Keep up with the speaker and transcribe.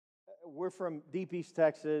We're from Deep East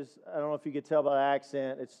Texas. I don't know if you could tell by the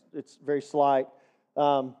accent. It's very slight.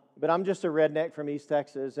 But I'm just a redneck from East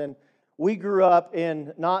Texas. And we grew up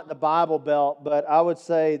in not the Bible Belt, but I would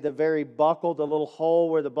say the very buckle, the little hole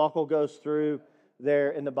where the buckle goes through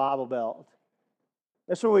there in the Bible Belt.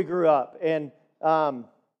 That's where we grew up. And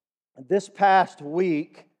this past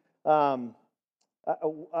week, I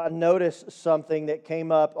noticed something that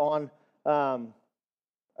came up on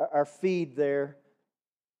our feed there,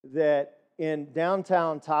 that in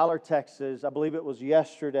downtown Tyler, Texas, I believe it was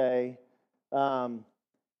yesterday. Now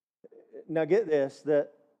get this,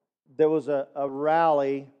 that there was a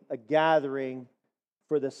rally, a gathering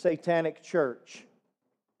for the Satanic Church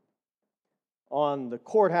on the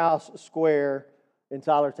courthouse square in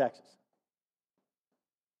Tyler, Texas.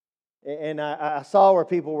 And I saw where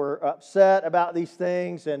people were upset about these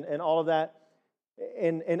things and all of that.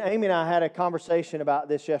 And Amy and I had a conversation about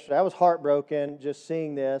this yesterday. I was heartbroken just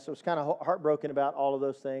seeing this. I was kind of heartbroken about all of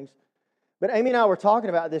those things. But Amy and I were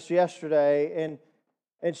talking about this yesterday,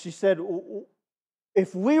 and she said,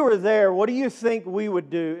 if we were there, what do you think we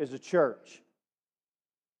would do as a church?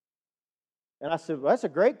 And I said, well, that's a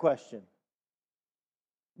great question.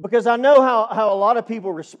 Because I know how a lot of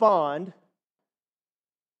people respond.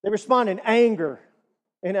 They respond in anger.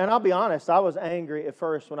 And I'll be honest, I was angry at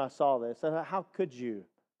first when I saw this. I thought, how could you?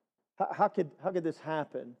 How could this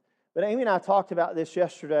happen? But Amy and I talked about this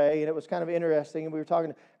yesterday, and it was kind of interesting. And we were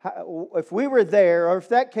talking, if we were there, or if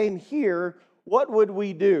that came here, what would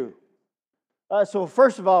we do? So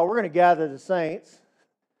first of all, we're going to gather the saints.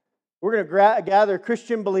 We're going to gather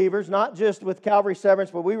Christian believers, not just with Calvary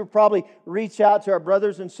Severance, but we would probably reach out to our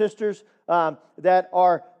brothers and sisters that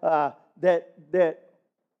are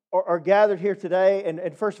gathered here today.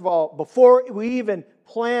 And first of all, before we even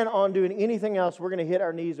plan on doing anything else, we're going to hit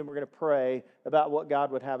our knees and we're going to pray about what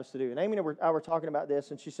God would have us to do. And Amy and I were talking about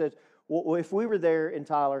this, and she says, well, if we were there in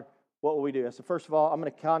Tyler, what would we do? I said, first of all, I'm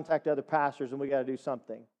going to contact other pastors, and we got to do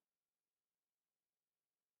something.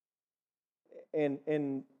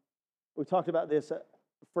 And we talked about this.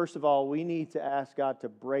 First of all, we need to ask God to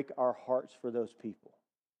break our hearts for those people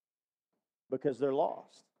because they're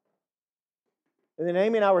lost. And then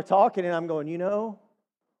Amy and I were talking, and I'm going,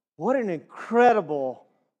 what an incredible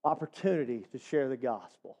opportunity to share the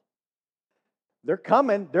gospel. They're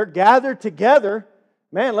coming. They're gathered together.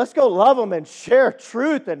 Man, let's go love them and share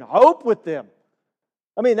truth and hope with them.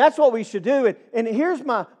 I mean, that's what we should do. And here's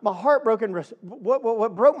my heartbroken.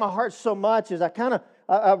 What broke my heart so much is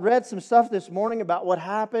I read some stuff this morning about what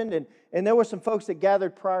happened, and there were some folks that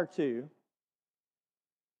gathered prior to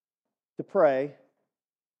pray.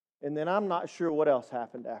 And then I'm not sure what else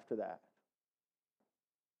happened after that.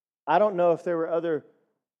 I don't know if there were other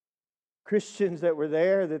Christians that were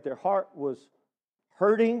there, that their heart was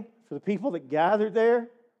hurting for the people that gathered there.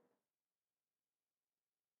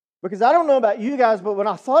 Because I don't know about you guys, but when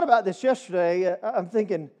I thought about this yesterday, I'm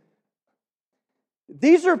thinking,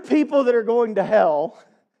 these are people that are going to hell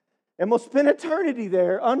and will spend eternity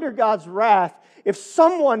there under God's wrath if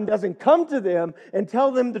someone doesn't come to them and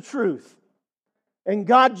tell them the truth. And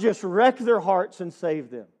God just wreck their hearts and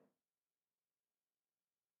save them.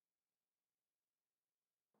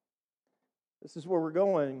 This is where we're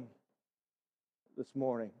going this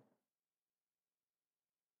morning.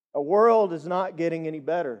 Our world is not getting any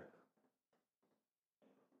better.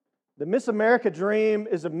 The Miss America dream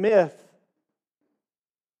is a myth.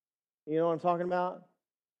 You know what I'm talking about?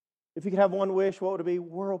 If you could have one wish, what would it be?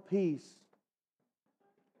 World peace.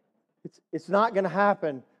 It's not going to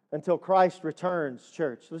happen until Christ returns,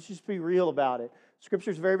 church. Let's just be real about it.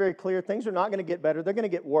 Scripture is very, very clear. Things are not going to get better. They're going to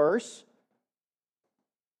get worse.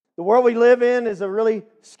 The world we live in is a really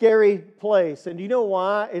scary place. And do you know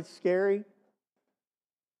why it's scary?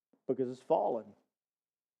 Because it's fallen.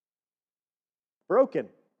 Broken.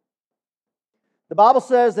 The Bible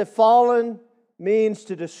says that fallen means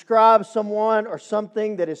to describe someone or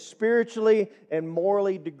something that is spiritually and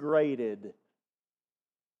morally degraded.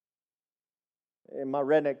 In my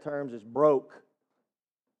redneck terms, it's broke.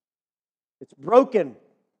 It's broken.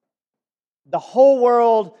 The whole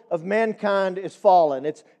world of mankind is fallen.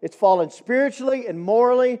 It's fallen spiritually and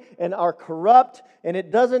morally and are corrupt, and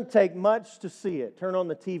it doesn't take much to see it. Turn on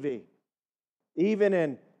the TV. Even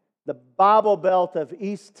in the Bible Belt of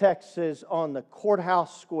East Texas on the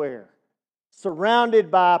courthouse square,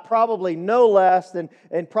 surrounded by probably no less than,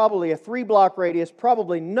 and probably a 3-block radius,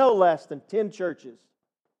 probably no less than 10 churches.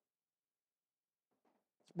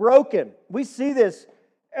 Broken. We see this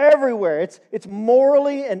everywhere. It's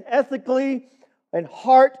morally and ethically and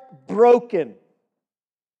heartbroken.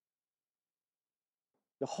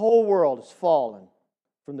 The whole world has fallen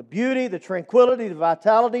from the beauty, the tranquility, the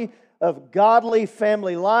vitality of godly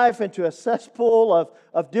family life into a cesspool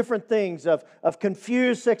of different things, of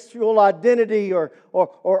confused sexual identity or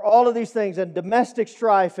all of these things, and domestic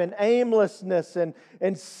strife and aimlessness,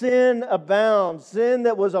 and sin abounds. Sin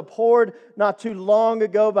that was abhorred not too long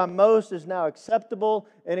ago by most is now acceptable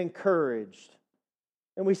and encouraged.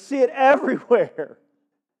 And we see it everywhere.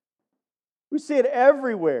 We see it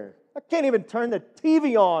everywhere. I can't even turn the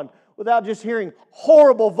TV on without just hearing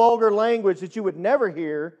horrible, vulgar language that you would never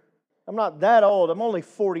hear. I'm not that old. I'm only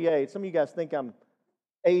 48. Some of you guys think I'm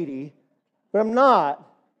 80, but I'm not.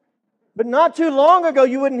 But not too long ago,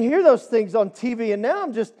 you wouldn't hear those things on TV, and now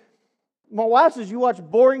my wife says, you watch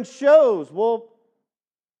boring shows. Well,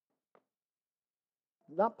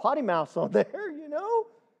 not Potty Mouse on there, you know?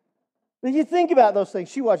 But you think about those things.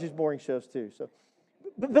 She watches boring shows too.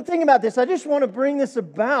 But think about this. I just want to bring this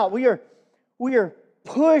about. We are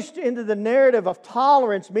pushed into the narrative of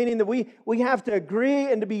tolerance, meaning that we have to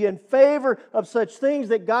agree and to be in favor of such things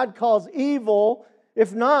that God calls evil.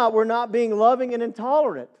 If not, we're not being loving and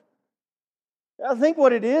intolerant. I think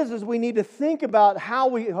what it is we need to think about how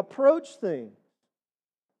we approach things.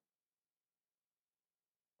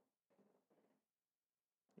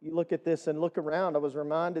 You look at this and look around. I was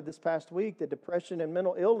reminded this past week that depression and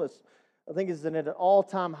mental illness, I think, is at an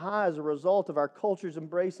all-time high as a result of our culture's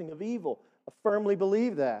embracing of evil. I firmly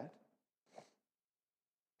believe that.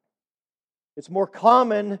 It's more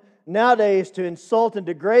common nowadays to insult and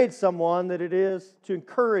degrade someone than it is to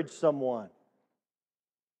encourage someone.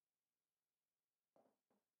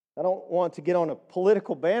 I don't want to get on a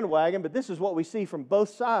political bandwagon, but this is what we see from both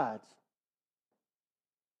sides.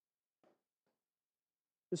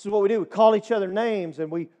 This is what we do. We call each other names and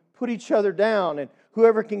we put each other down, and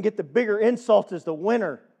whoever can get the bigger insult is the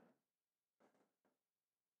winner.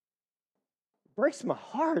 Breaks my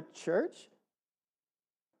heart, church.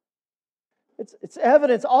 It's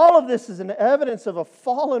evidence. All of this is an evidence of a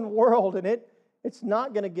fallen world, and it's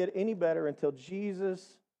not going to get any better until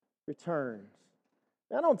Jesus returns.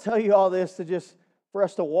 Now, I don't tell you all this for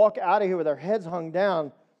us to walk out of here with our heads hung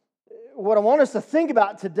down. What I want us to think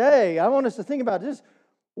about today, I want us to think about this.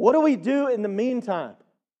 What do we do in the meantime?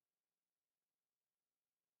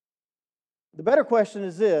 The better question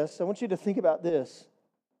is this. I want you to think about this.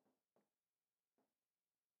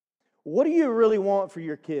 What do you really want for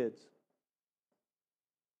your kids?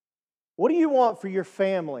 What do you want for your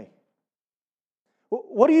family?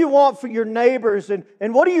 What do you want for your neighbors? And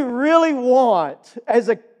what do you really want as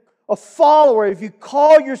a follower? If you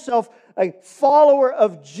call yourself a follower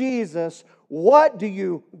of Jesus, what do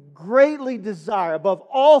you greatly desire above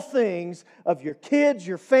all things of your kids,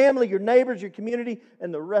 your family, your neighbors, your community,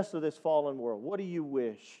 and the rest of this fallen world? What do you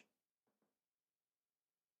wish?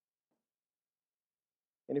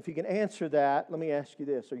 And if you can answer that, let me ask you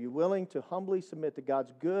this. Are you willing to humbly submit to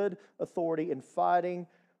God's good authority in fighting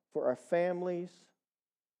for our families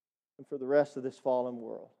and for the rest of this fallen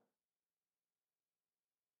world?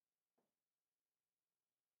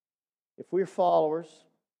 If we're followers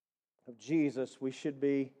of Jesus, we should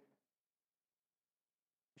be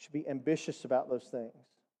ambitious about those things.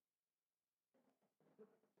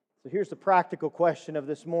 So here's the practical question of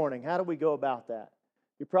this morning. How do we go about that?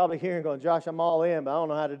 You're probably hearing going, Josh, I'm all in, but I don't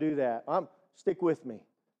know how to do that. Stick with me.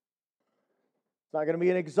 It's not going to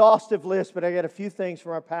be an exhaustive list, but I got a few things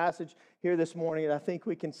from our passage here this morning, and I think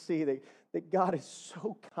we can see that God is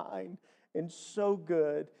so kind and so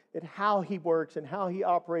good at how He works and how He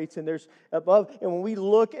operates. And when we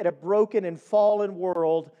look at a broken and fallen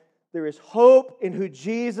world, there is hope in who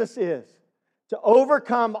Jesus is to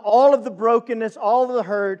overcome all of the brokenness, all of the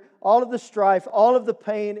hurt, all of the strife, all of the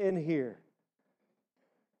pain in here.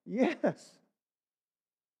 Yes.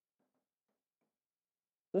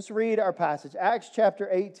 Let's read our passage. Acts chapter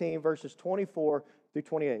 18, verses 24 through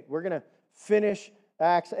 28. We're going to finish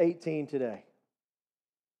Acts 18 today.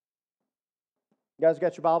 You guys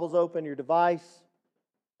got your Bibles open, your device,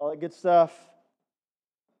 all that good stuff.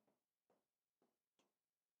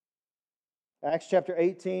 Acts chapter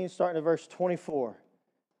 18, starting at verse 24.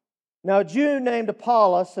 Now a Jew named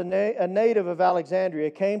Apollos, a native of Alexandria,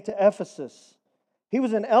 came to Ephesus. He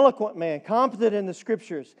was an eloquent man, competent in the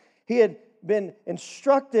Scriptures. He had been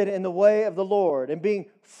instructed in the way of the Lord, and being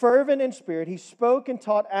fervent in spirit, he spoke and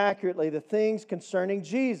taught accurately the things concerning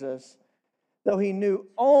Jesus, though he knew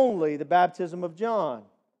only the baptism of John.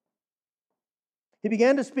 He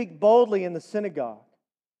began to speak boldly in the synagogue.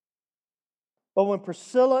 But when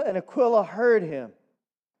Priscilla and Aquila heard him,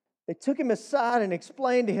 they took him aside and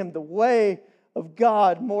explained to him the way of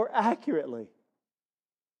God more accurately.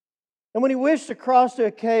 And when he wished to cross to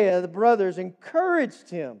Achaia, the brothers encouraged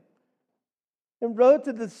him and wrote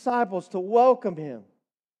to the disciples to welcome him.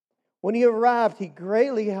 When he arrived, he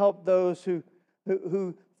greatly helped those who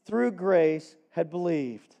through grace had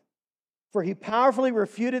believed. For he powerfully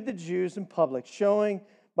refuted the Jews in public, showing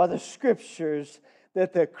by the Scriptures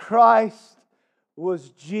that the Christ was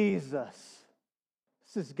Jesus.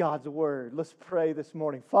 This is God's word. Let's pray this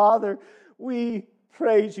morning. Father, we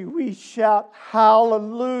praise you. We shout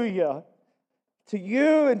hallelujah to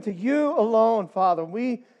you and to you alone, Father.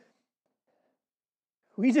 We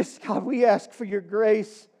just, God, we ask for your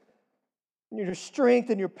grace and your strength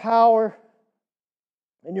and your power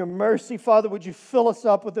and your mercy. Father, would you fill us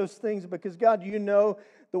up with those things? Because, God, you know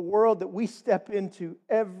the world that we step into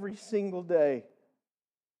every single day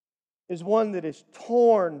is one that is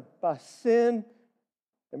torn by sin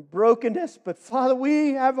and brokenness. But, Father,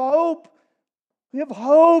 we have hope. We have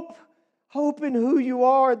hope. Hope in who you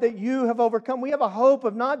are, that you have overcome. We have a hope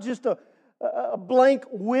of not just a blank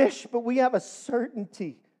wish, but we have a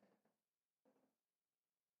certainty.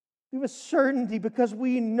 We have a certainty because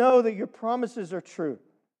we know that your promises are true.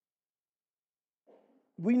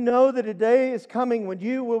 We know that a day is coming when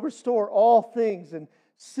you will restore all things and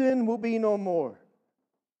sin will be no more.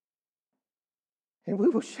 And we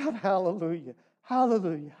will shout hallelujah,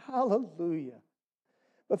 hallelujah, hallelujah.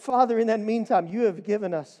 But Father, in that meantime, you have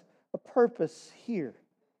given us a purpose here.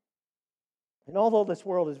 And although this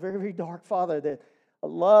world is very, very dark, Father, that I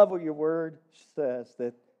love what your word says,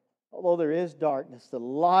 that although there is darkness, the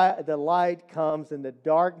light comes and the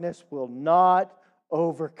darkness will not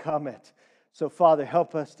overcome it. So, Father,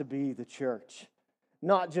 help us to be the church.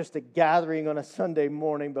 Not just a gathering on a Sunday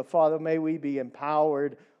morning, but, Father, may we be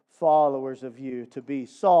empowered followers of you to be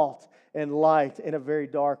salt and light in a very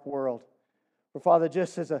dark world. For, Father,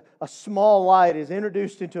 just as a small light is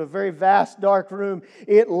introduced into a very vast dark room,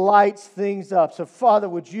 it lights things up. So, Father,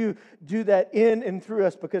 would you do that in and through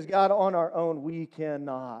us? Because, God, on our own, we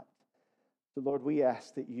cannot. So, Lord, we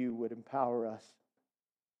ask that you would empower us,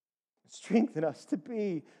 strengthen us to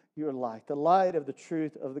be your light, the light of the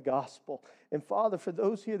truth of the gospel. And, Father, for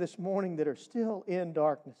those here this morning that are still in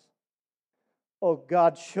darkness, oh,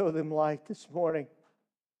 God, show them light this morning.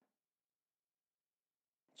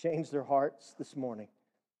 Change their hearts this morning.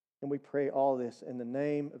 And we pray all this in the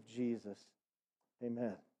name of Jesus.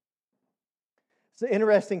 Amen. It's an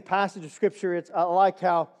interesting passage of Scripture. I like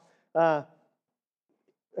how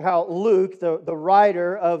Luke, the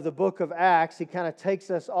writer of the book of Acts, he kind of takes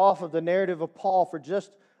us off of the narrative of Paul for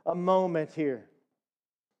just a moment here.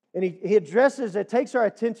 And he addresses, it takes our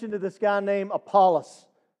attention to this guy named Apollos.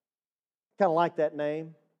 Kind of like that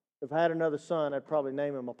name. If I had another son, I'd probably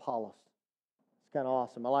name him Apollos. It's kind of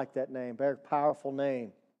awesome. I like that name. Very powerful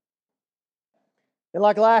name. And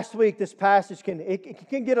like last week, this passage can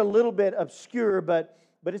get a little bit obscure, but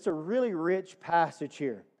it's a really rich passage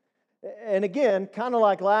here. And again, kind of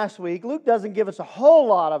like last week, Luke doesn't give us a whole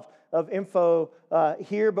lot of info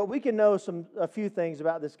here, but we can know a few things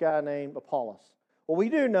about this guy named Apollos. What we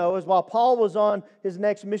do know is while Paul was on his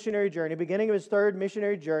next missionary journey, beginning of his third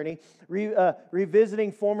missionary journey,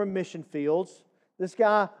 revisiting former mission fields, this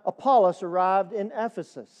guy Apollos arrived in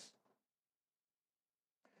Ephesus.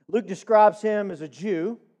 Luke describes him as a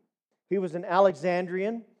Jew. He was an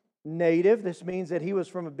Alexandrian native. This means that he was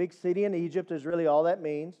from a big city in Egypt, is really all that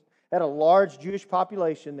means. Had a large Jewish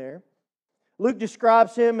population there. Luke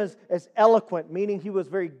describes him as eloquent, meaning he was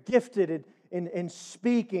very gifted in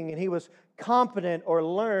speaking, and he was competent or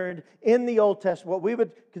learned in the Old Testament, what we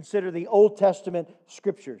would consider the Old Testament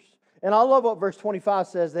Scriptures. And I love what verse 25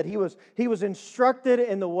 says, that he was instructed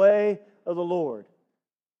in the way of the Lord.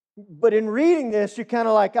 But in reading this, you're kind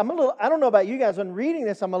of like, I don't know about you guys, when reading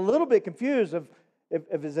this, I'm a little bit confused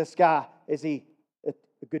if is this guy, is he a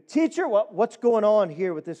good teacher? What's going on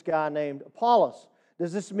here with this guy named Apollos?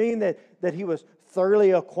 Does this mean that he was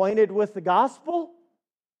thoroughly acquainted with the gospel?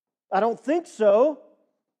 I don't think so.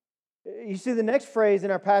 You see the next phrase in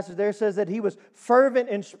our passage there says that he was fervent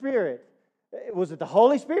in spirit. Was it the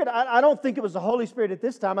Holy Spirit? I don't think it was the Holy Spirit at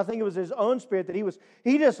this time. I think it was his own spirit that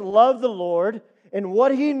he just loved the Lord, and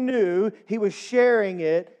what he knew, he was sharing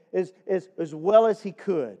it as well as he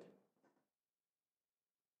could.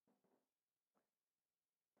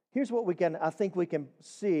 Here's what I think we can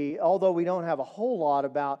see, although we don't have a whole lot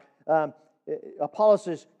about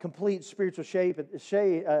Apollos' complete spiritual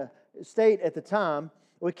state at the time.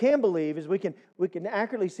 What we can believe is we can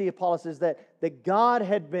accurately see Apollos is that God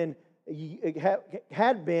had been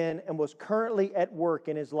and was currently at work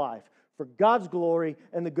in his life for God's glory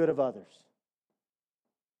and the good of others.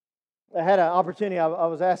 I had an opportunity, I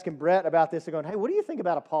was asking Brett about this, and going, hey, what do you think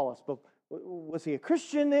about Apollos? But was he a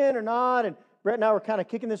Christian then or not? And Brett and I were kind of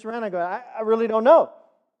kicking this around. I go, I really don't know.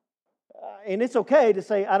 And it's okay to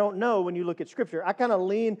say, I don't know when you look at Scripture. I kind of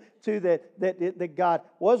lean to that God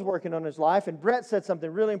was working on his life. And Brett said something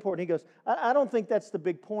really important. He goes, I don't think that's the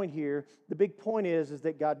big point here. The big point is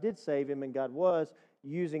that God did save him and God was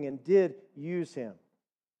using and did use him.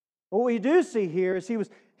 What we do see here is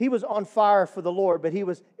he was on fire for the Lord, but he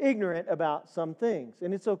was ignorant about some things.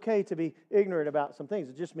 And it's okay to be ignorant about some things.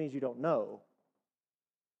 It just means you don't know.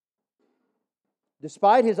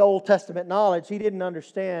 Despite his Old Testament knowledge, he didn't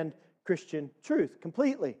understand Christian truth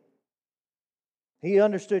completely. He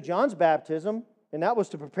understood John's baptism, and that was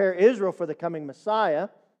to prepare Israel for the coming Messiah.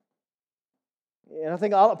 And I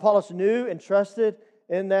think Apollos knew and trusted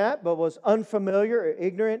in that, but was unfamiliar or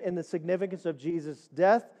ignorant in the significance of Jesus'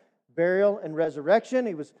 death, burial, and resurrection.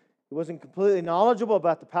 He wasn't completely knowledgeable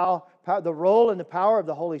about the role and the power of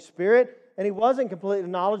the Holy Spirit, and he wasn't completely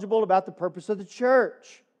knowledgeable about the purpose of the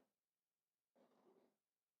church.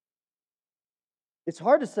 It's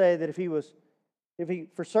hard to say that if he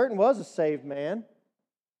for certain was a saved man,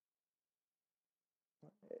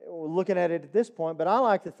 we're looking at it at this point, but I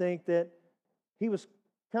like to think that he was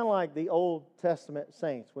kind of like the Old Testament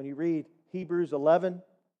saints. When you read Hebrews 11,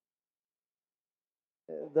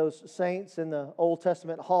 those saints in the Old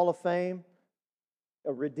Testament Hall of Fame,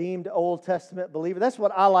 a redeemed Old Testament believer. That's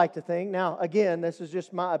what I like to think. Now, again, this is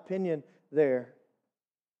just my opinion there.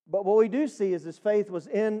 But what we do see is his faith was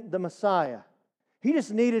in the Messiah. He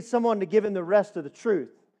just needed someone to give him the rest of the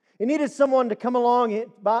truth. He needed someone to come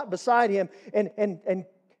along beside him and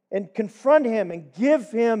confront him and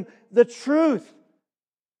give him the truth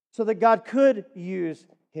so that God could use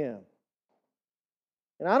him.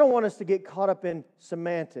 And I don't want us to get caught up in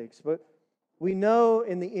semantics, but we know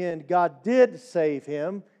in the end God did save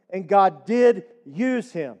him and God did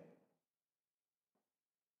use him.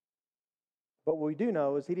 But what we do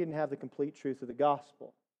know is he didn't have the complete truth of the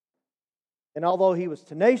gospel. And although he was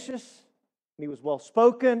tenacious and he was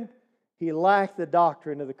well-spoken, he lacked the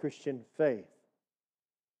doctrine of the Christian faith.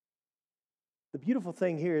 The beautiful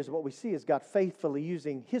thing here is what we see is God faithfully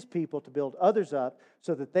using his people to build others up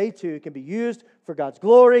so that they too can be used for God's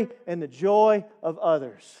glory and the joy of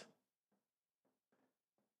others.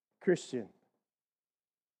 Christian,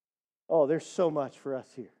 there's so much for us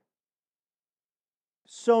here.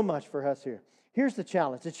 So much for us here. Here's the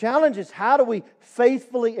challenge. The challenge is how do we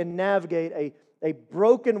faithfully navigate a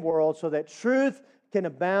broken world so that truth can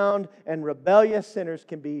abound and rebellious sinners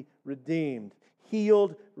can be redeemed,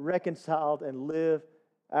 healed, reconciled, and live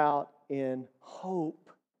out in hope.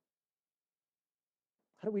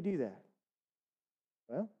 How do we do that?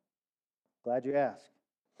 Well, glad you asked.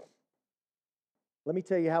 Let me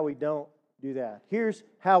tell you how we don't do that. Here's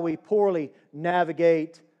how we poorly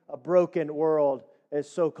navigate a broken world as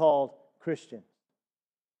so-called Christians.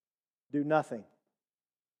 Do nothing.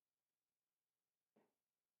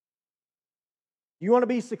 You want to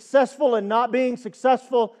be successful in not being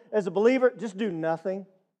successful as a believer? Just do nothing.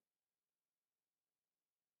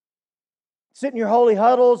 Sit in your holy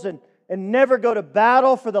huddles and never go to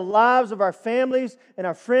battle for the lives of our families and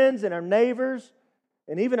our friends and our neighbors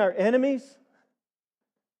and even our enemies.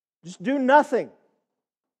 Just do nothing.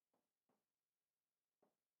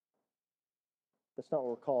 That's not what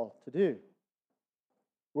we're called to do.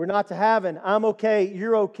 We're not to have an I'm okay,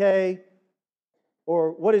 you're okay,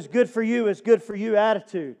 or what is good for you is good for you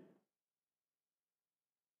attitude.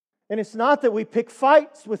 And it's not that we pick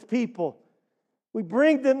fights with people. We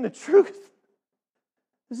bring them the truth.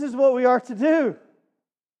 This is what we are to do.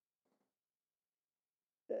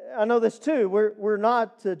 I know this too. We're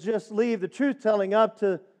not to just leave the truth-telling up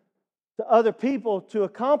to other people to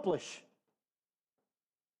accomplish.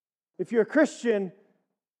 If you're a Christian,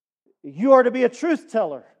 you are to be a truth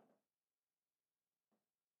teller.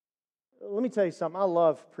 Let me tell you something. I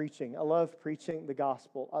love preaching. I love preaching the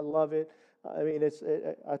gospel. I love it. I mean,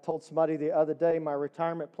 I told somebody the other day, my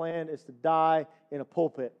retirement plan is to die in a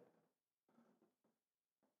pulpit.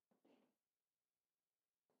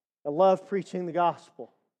 I love preaching the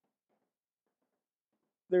gospel.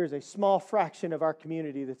 There is a small fraction of our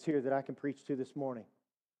community that's here that I can preach to this morning.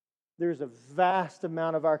 There's a vast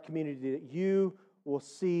amount of our community that you will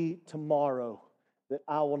see tomorrow that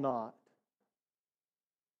I will not.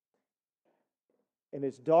 And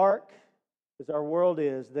as dark as our world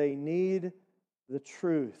is, they need the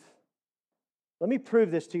truth. Let me prove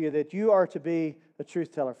this to you that you are to be a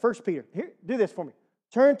truth teller. 1 Peter, here, do this for me.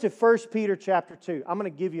 Turn to 1 Peter chapter 2. I'm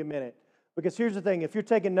going to give you a minute. Because here's the thing, if you're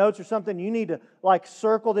taking notes or something, you need to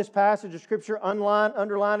circle this passage of Scripture,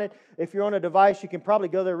 underline it. If you're on a device, you can probably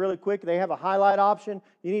go there really quick. They have a highlight option.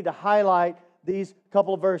 You need to highlight these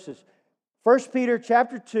couple of verses. 1 Peter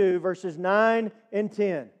chapter 2, verses 9 and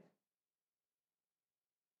 10.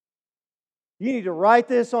 You need to write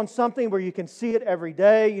this on something where you can see it every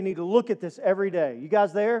day. You need to look at this every day. You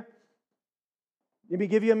guys there? Let me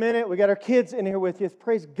give you a minute. We got our kids in here with you.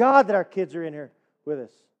 Praise God that our kids are in here with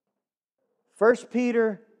us. 1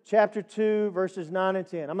 Peter chapter 2, verses 9 and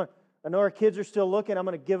 10. I know our kids are still looking. I'm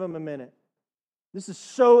going to give them a minute. This is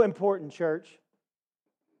so important, church.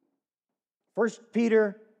 1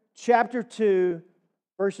 Peter chapter 2,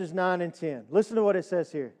 verses 9 and 10. Listen to what it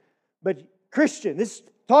says here. But Christian, this is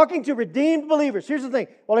talking to redeemed believers. Here's the thing.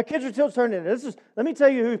 While our kids are still turning in, let me tell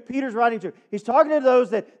you who Peter's writing to. He's talking to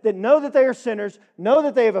those that know that they are sinners, know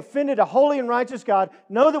that they have offended a holy and righteous God,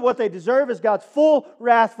 know that what they deserve is God's full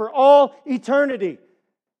wrath for all eternity.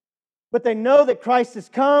 But they know that Christ has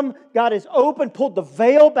come, God has opened, pulled the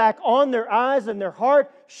veil back on their eyes and their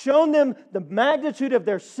heart, shown them the magnitude of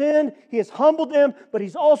their sin. He has humbled them, but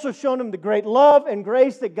He's also shown them the great love and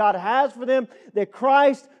grace that God has for them, that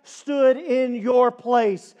Christ stood in your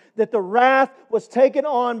place, that the wrath was taken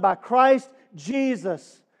on by Christ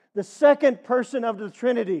Jesus, the second person of the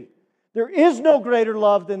Trinity. There is no greater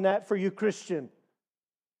love than that for you, Christian.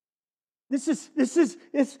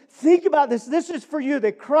 Think about this. This is for you,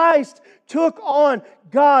 that Christ took on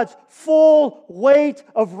God's full weight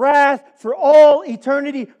of wrath for all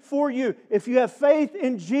eternity for you. If you have faith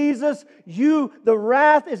in Jesus, the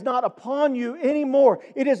wrath is not upon you anymore.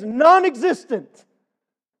 It is non-existent.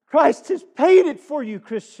 Christ has paid it for you,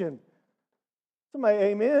 Christian. Somebody,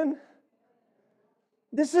 amen.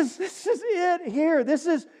 This is it here. This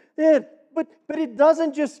is it. But it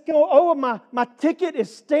doesn't just go, oh, my ticket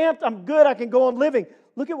is stamped, I'm good, I can go on living.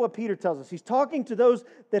 Look at what Peter tells us. He's talking to those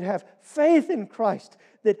that have faith in Christ,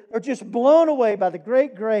 that are just blown away by the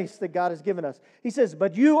great grace that God has given us. He says,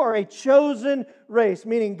 but you are a chosen race,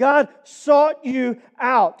 meaning God sought you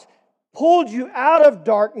out, pulled you out of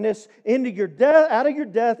darkness into your death, out of your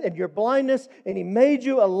death and your blindness, and He made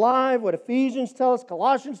you alive. What Ephesians tells us,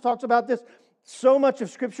 Colossians talks about this. So much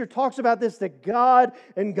of Scripture talks about this, that God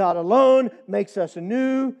and God alone makes us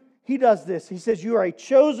new. He does this. He says, you are a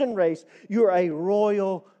chosen race. You are a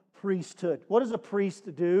royal priesthood. What does a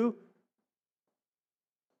priest do?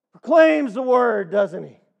 Proclaims the word, doesn't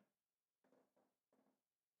he?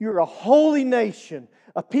 You're a holy nation,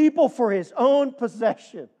 a people for His own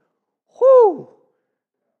possession. Whew!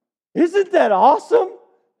 Isn't that awesome?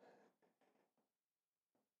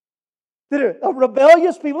 That a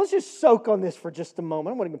rebellious people, let's just soak on this for just a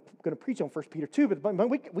moment. I'm not even going to preach on 1 Peter 2, but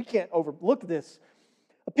we can't overlook this.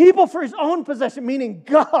 A people for His own possession, meaning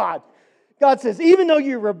God. God says, even though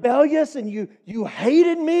you're rebellious and you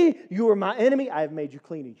hated me, you were my enemy, I have made you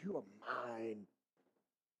clean and you are mine.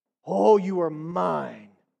 Oh, you are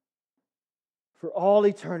mine. For all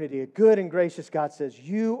eternity, a good and gracious God says,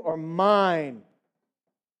 you are mine.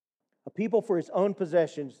 A people for His own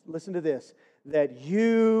possessions, listen to this, that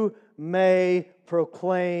you may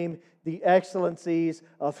proclaim the excellencies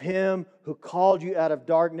of Him who called you out of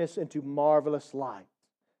darkness into marvelous light.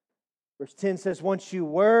 Verse 10 says, once you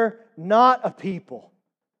were not a people,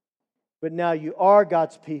 but now you are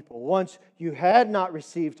God's people. Once you had not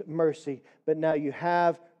received mercy, but now you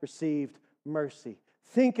have received mercy.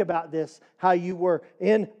 Think about this, how you were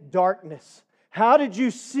in darkness. How did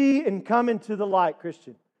you see and come into the light,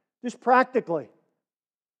 Christian? Just practically.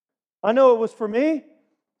 I know it was for me,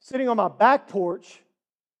 sitting on my back porch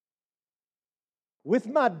with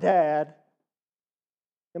my dad,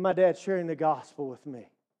 and my dad sharing the gospel with me.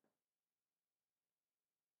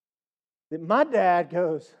 That my dad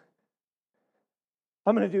goes,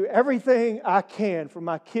 I'm going to do everything I can for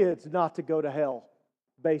my kids not to go to hell,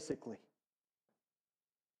 basically.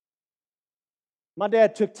 My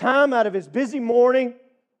dad took time out of his busy morning,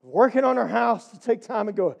 working on our house, to take time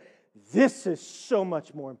and go, this is so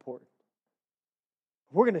much more important.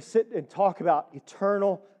 We're going to sit and talk about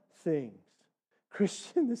eternal things.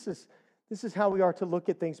 Christian, this is how we are to look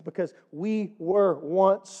at things, because we were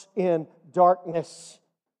once in darkness.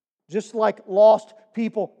 Just like lost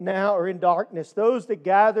people now are in darkness. Those that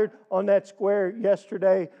gathered on that square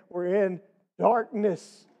yesterday were in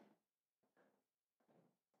darkness.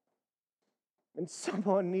 And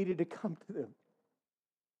someone needed to come to them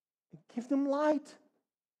and give them light.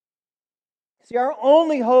 See, our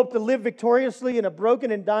only hope to live victoriously in a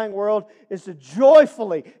broken and dying world is to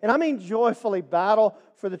joyfully, and I mean joyfully, battle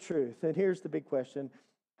for the truth. And here's the big question.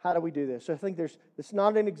 How do we do this? So I think it's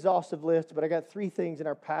not an exhaustive list, but I got 3 things in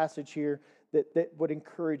our passage here that would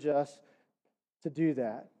encourage us to do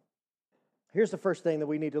that. Here's the first thing that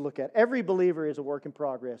we need to look at. Every believer is a work in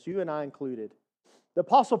progress, you and I included. The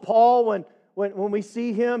Apostle Paul, when we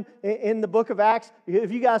see him in the book of Acts,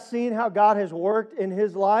 have you guys seen how God has worked in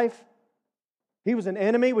his life? He was an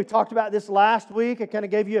enemy. We talked about this last week. I kind of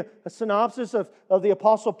gave you a synopsis of the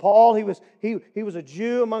Apostle Paul. He was a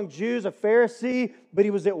Jew among Jews, a Pharisee, but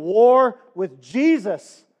he was at war with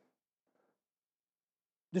Jesus.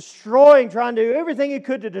 Trying to do everything he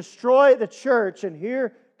could to destroy the church. And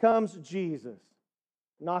here comes Jesus.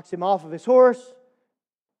 Knocks him off of his horse.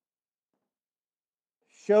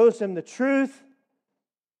 Shows him the truth.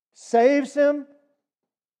 Saves him.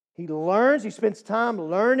 He learns. He spends time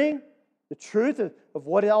learning the truth of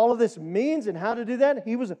what all of this means and how to do that.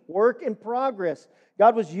 He was a work in progress.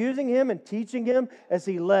 God was using him and teaching him as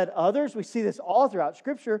he led others. We see this all throughout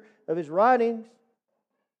Scripture of his writings.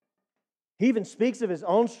 He even speaks of his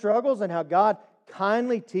own struggles and how God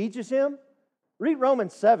kindly teaches him. Read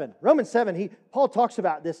Romans 7. Romans 7, Paul talks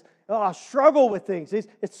about this. Oh, I struggle with things.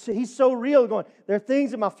 He's so real, going, there are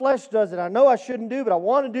things that my flesh does that I know I shouldn't do, but I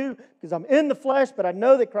want to do because I'm in the flesh, but I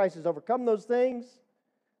know that Christ has overcome those things.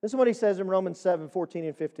 This is what he says in Romans 7, 14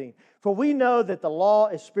 and 15. For we know that the law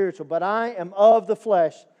is spiritual, but I am of the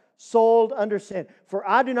flesh, sold under sin. For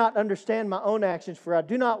I do not understand my own actions, for I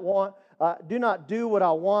do not do what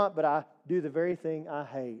I want, but I do the very thing I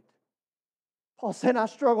hate. Paul said, I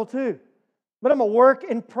struggle too, but I'm a work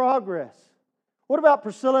in progress. What about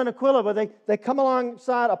Priscilla and Aquila? But they come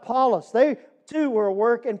alongside Apollos. They too were a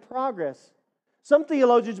work in progress. Some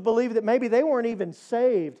theologians believe that maybe they weren't even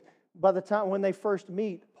saved by the time when they first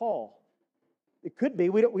meet Paul. It could be.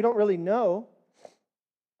 We don't really know.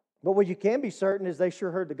 But what you can be certain is they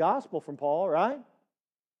sure heard the gospel from Paul, right?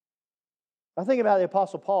 I think about the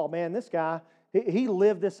Apostle Paul. Man, this guy, he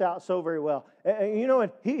lived this out so very well. And you know,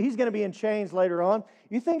 he's going to be in chains later on.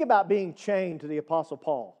 You think about being chained to the Apostle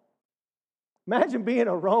Paul. Imagine being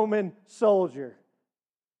a Roman soldier.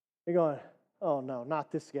 You're going, oh no,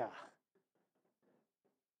 not this guy.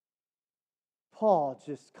 Paul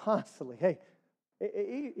just constantly,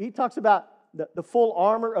 he talks about the full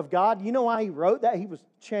armor of God. You know why he wrote that? He was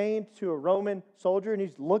chained to a Roman soldier and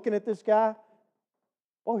he's looking at this guy.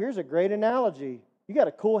 Oh, here's a great analogy. You got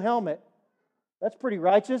a cool helmet. That's pretty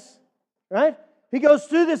righteous, right? He goes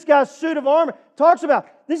through this guy's suit of armor, talks about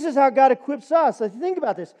this is how God equips us. So think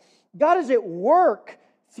about this. God is at work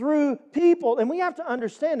through people, and we have to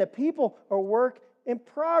understand that people are work in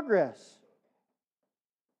progress.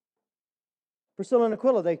 Priscilla and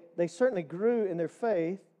Aquila, they certainly grew in their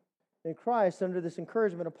faith in Christ under this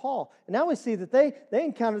encouragement of Paul. And now we see that they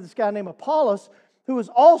encountered this guy named Apollos, who was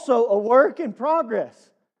also a work in progress.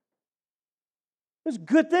 There's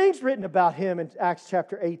good things written about him in Acts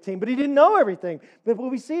chapter 18, but he didn't know everything. But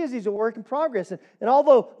what we see is he's a work in progress. And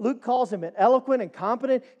although Luke calls him eloquent and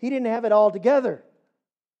competent, he didn't have it all together.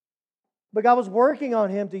 But God was working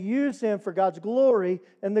on him to use him for God's glory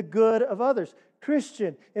and the good of others.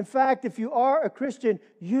 Christian, in fact, if you are a Christian,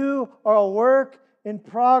 you are a work in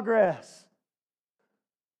progress.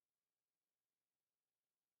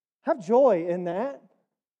 Have joy in that.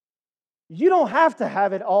 You don't have to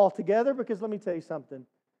have it all together, because let me tell you something.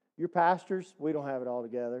 Your pastors, we don't have it all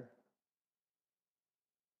together.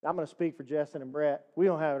 I'm going to speak for Justin and Brett. We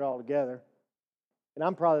don't have it all together. And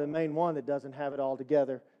I'm probably the main one that doesn't have it all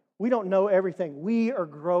together. We don't know everything. We are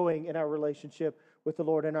growing in our relationship with the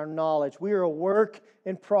Lord and our knowledge. We are a work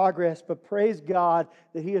in progress, but praise God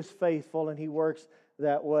that He is faithful and He works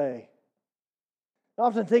that way. I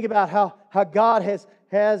often think about how God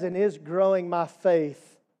has and is growing my faith.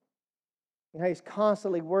 And how He's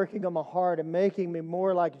constantly working on my heart and making me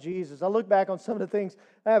more like Jesus. I look back on some of the things,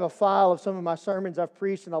 I have a file of some of my sermons I've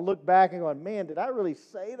preached, and I look back and go, man, did I really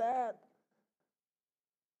say that?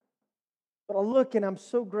 But I look and I'm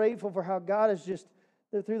so grateful for how God has just,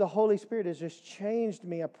 through the Holy Spirit, has just changed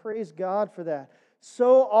me. I praise God for that.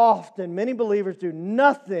 So often, many believers do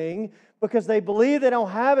nothing because they believe they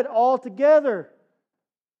don't have it all together.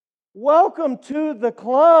 Welcome to the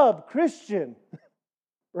club, Christian.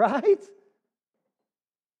 Right?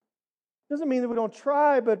 Doesn't mean that we don't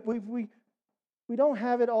try, but we don't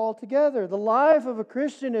have it all together. The life of a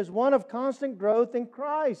Christian is one of constant growth in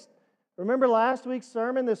Christ. Remember last week's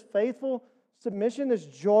sermon, this faithful submission, this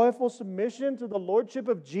joyful submission to the Lordship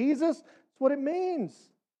of Jesus? That's what it means.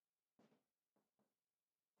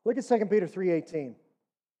 Look at 2 Peter 3:18.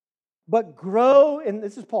 But grow in,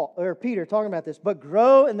 this is Peter talking about this, but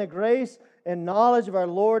grow in the grace and knowledge of our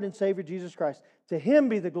Lord and Savior Jesus Christ. To Him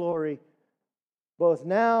be the glory, both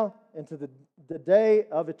now and to the day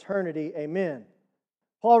of eternity. Amen.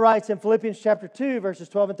 Paul writes in Philippians chapter 2, verses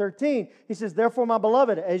 12 and 13, he says, therefore, my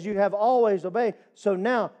beloved, as you have always obeyed, so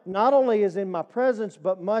now, not only is in my presence,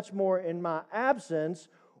 but much more in my absence,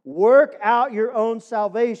 work out your own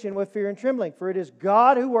salvation with fear and trembling. For it is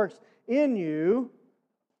God who works in you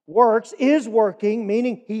works, is working,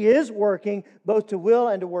 meaning He is working both to will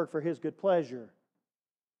and to work for His good pleasure.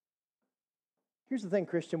 Here's the thing,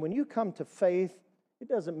 Christian, when you come to faith, it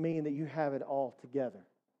doesn't mean that you have it all together.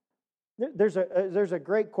 There's a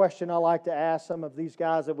great question I like to ask some of these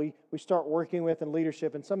guys that we start working with in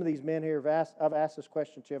leadership, and some of these men here I've asked this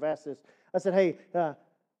question to. I've asked this. I said, hey,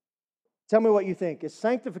 tell me what you think. Is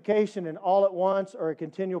sanctification an all at once or a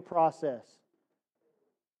continual process?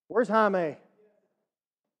 Where's Jaime?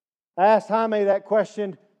 I asked Jaime that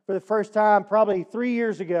question for the first time probably 3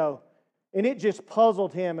 years ago, and it just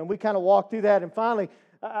puzzled him, and we kind of walked through that, and finally,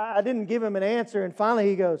 I didn't give him an answer, and finally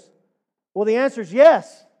he goes, well, the answer is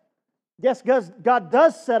yes. Yes, God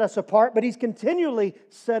does set us apart, but He's continually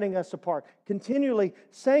setting us apart, continually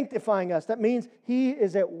sanctifying us. That means He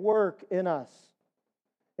is at work in us.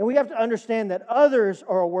 And we have to understand that others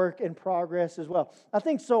are a work in progress as well. I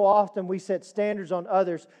think so often we set standards on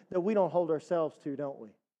others that we don't hold ourselves to, don't we?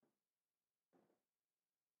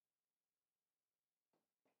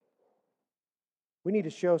 We need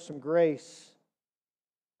to show some grace.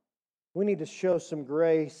 We need to show some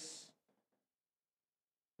grace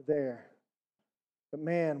there. But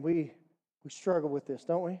man, we struggle with this,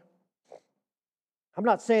 don't we? I'm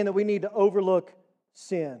not saying that we need to overlook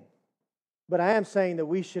sin, but I am saying that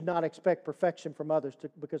we should not expect perfection from others,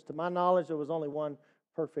 because to my knowledge, there was only one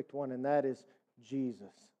perfect one, and that is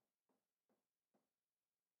Jesus.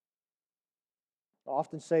 I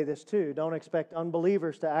often say this too, don't expect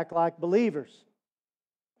unbelievers to act like believers.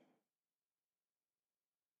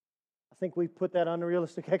 I think we put that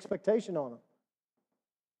unrealistic expectation on them.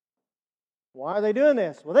 Why are they doing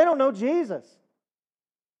this? Well, they don't know Jesus.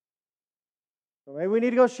 So maybe we need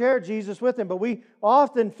to go share Jesus with them. But we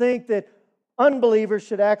often think that unbelievers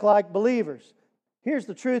should act like believers. Here's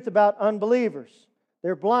the truth about unbelievers.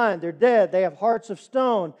 They're blind, they're dead, they have hearts of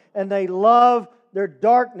stone, and they love their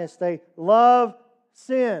darkness. They love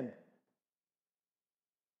sin.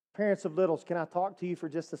 Parents of littles, can I talk to you for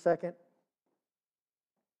just a second?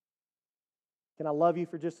 Can I love you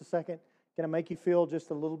for just a second? Can I make you feel just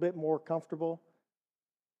a little bit more comfortable?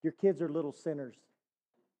 Your kids are little sinners.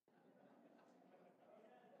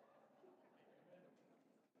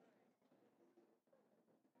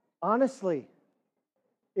 Honestly,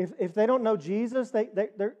 if they don't know Jesus,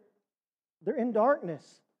 they're in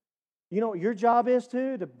darkness. You know what your job is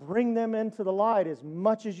to bring them into the light as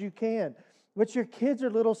much as you can. But your kids are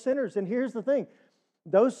little sinners. And here's the thing.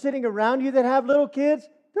 Those sitting around you that have little kids,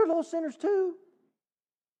 they're little sinners too.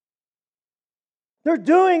 They're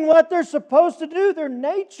doing what they're supposed to do, their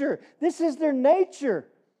nature. This is their nature.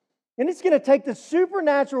 And it's going to take the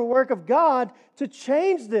supernatural work of God to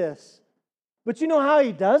change this. But you know how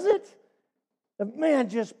He does it? Man,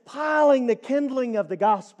 just piling the kindling of the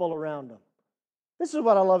gospel around them. This is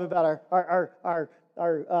what I love about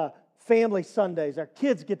our family Sundays. Our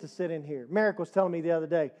kids get to sit in here. Merrick was telling me the other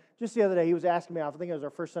day, he was asking me, I think it was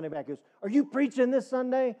our first Sunday back, he goes, are you preaching this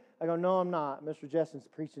Sunday? I go, no, I'm not. Mr. Jessen's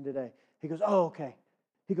preaching today. He goes, oh, okay.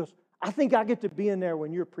 He goes, I think I get to be in there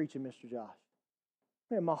when you're preaching, Mr. Josh.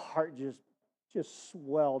 Man, my heart just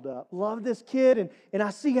swelled up. Love this kid, and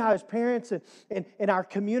I see how his parents and our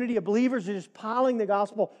community of believers are just piling the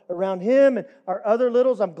gospel around him and our other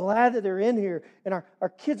littles. I'm glad that they're in here. And our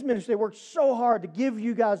kids ministry, they work so hard to give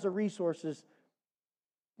you guys the resources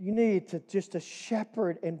you need to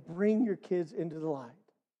shepherd and bring your kids into the light.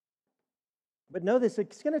 But know this,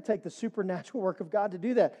 it's going to take the supernatural work of God to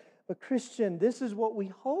do that. But Christian, this is what we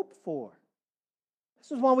hope for.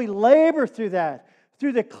 This is why we labor through that.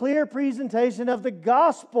 Through the clear presentation of the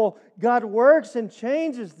gospel, God works and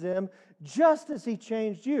changes them just as He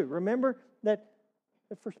changed you. Remember that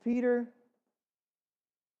 1 Peter,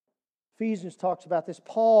 Ephesians talks about this.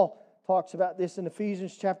 Paul talks about this in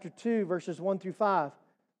Ephesians chapter 2, verses 1 through 5.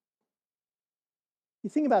 You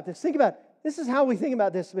think about this. This is how we think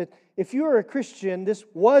about this. But if you are a Christian, this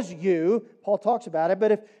was you. Paul talks about it.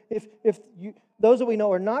 But if you, those that we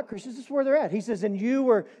know are not Christians, this is where they're at. He says, and you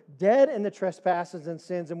were dead in the trespasses and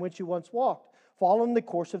sins in which you once walked, following the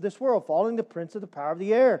course of this world, following the prince of the power of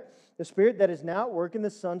the air, the spirit that is now at work in the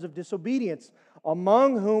sons of disobedience,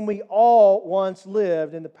 among whom we all once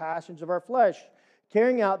lived in the passions of our flesh,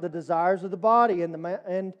 carrying out the desires of the body and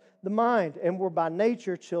the mind, and were by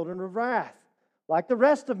nature children of wrath, like the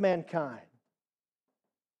rest of mankind.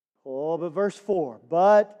 Oh, but verse 4,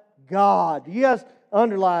 but God. You guys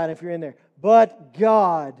underline if you're in there. But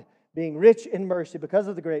God, being rich in mercy, because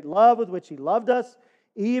of the great love with which He loved us,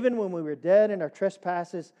 even when we were dead in our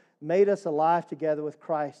trespasses, made us alive together with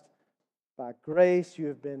Christ. By grace you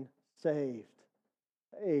have been saved.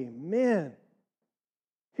 Amen.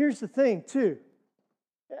 Here's the thing, too.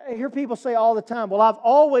 I hear people say all the time, well, I've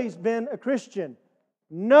always been a Christian.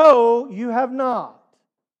 No, you have not.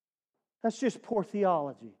 That's just poor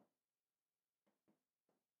theology.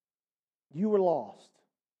 You were lost.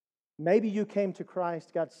 Maybe you came to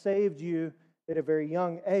Christ, God saved you at a very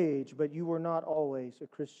young age, but you were not always a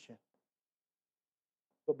Christian.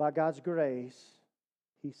 But by God's grace,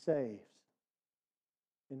 He saves.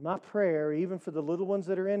 And my prayer, even for the little ones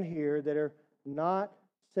that are in here that are not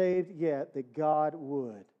saved yet, that God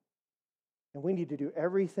would. And we need to do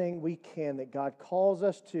everything we can that God calls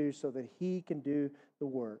us to so that He can do the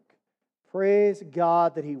work. Praise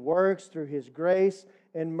God that He works through His grace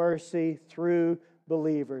and mercy through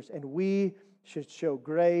believers. And we should show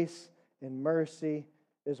grace and mercy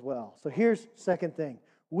as well. So here's the second thing.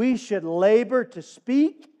 We should labor to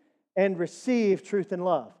speak and receive truth and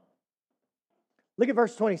love. Look at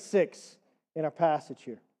verse 26 in our passage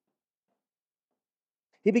here.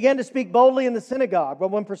 He began to speak boldly in the synagogue,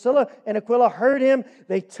 but when Priscilla and Aquila heard him,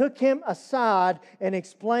 they took him aside and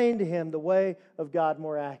explained to him the way of God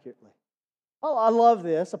more accurately. Oh, I love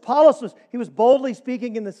this. Apollos was boldly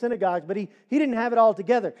speaking in the synagogues, but he didn't have it all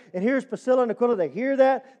together. And here's Priscilla and Aquila. They hear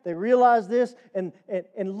that, they realize this, and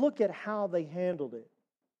look at how they handled it.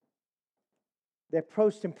 They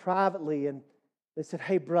approached him privately and they said,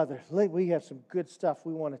 hey, brother, we have some good stuff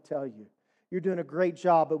we want to tell you. You're doing a great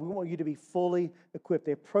job, but we want you to be fully equipped.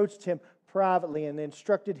 They approached him privately and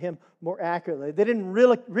instructed him more accurately. They didn't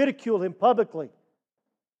ridicule him publicly.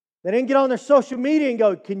 They didn't get on their social media and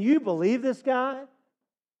go, can you believe this guy?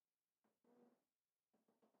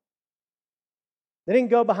 They didn't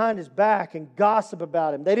go behind his back and gossip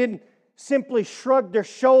about him. They didn't simply shrug their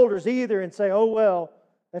shoulders either and say, oh, well,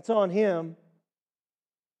 that's on him.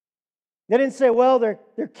 They didn't say, well, their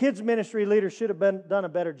kids' ministry leader should have done a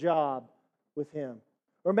better job with him.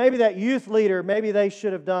 Or maybe that youth leader, maybe they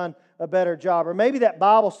should have done a better job. Or maybe that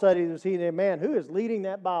Bible study was he, man, who is leading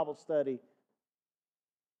that Bible study?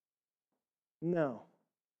 No.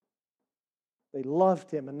 They loved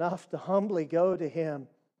him enough to humbly go to him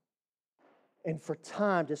and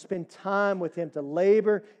to spend time with him, to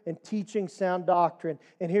labor in teaching sound doctrine.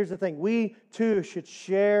 And here's the thing, we too should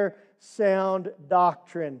share sound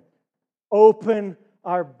doctrine. Open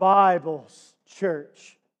our Bibles,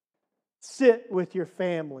 church. Sit with your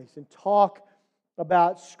families and talk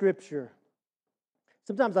about Scripture.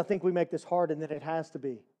 Sometimes I think we make this harder than it has to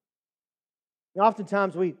be. And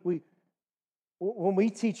oftentimes when we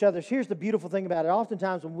teach others, here's the beautiful thing about it.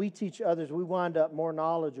 Oftentimes when we teach others, we wind up more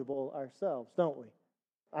knowledgeable ourselves, don't we?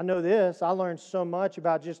 I know this. I learned so much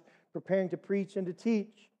about just preparing to preach and to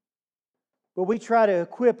teach. But we try to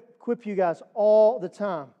equip you guys all the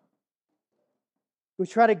time. We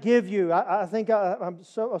try to give you, I think I'm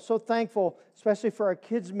so thankful, especially for our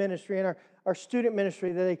kids' ministry and our student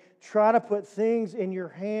ministry, that they try to put things in your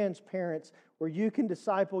hands, parents, where you can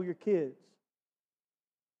disciple your kids.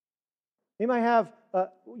 You might have,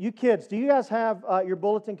 you kids, do you guys have your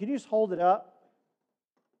bulletin? Can you just hold it up?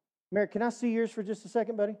 Merrick, can I see yours for just a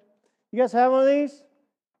second, buddy? You guys have one of these?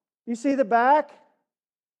 You see the back?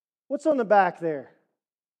 What's on the back there?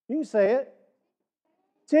 You can say it.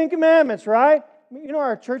 10 Commandments, right? You know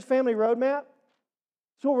our church family roadmap?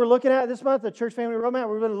 That's what we're looking at this month, the church family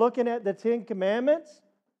roadmap. We've been looking at the 10 Commandments.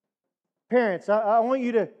 Parents, I want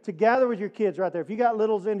you to gather with your kids right there. If you got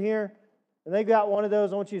littles in here and they've got one of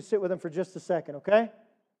those, I want you to sit with them for just a second, okay?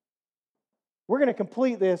 We're going to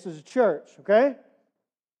complete this as a church, okay?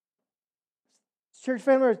 Church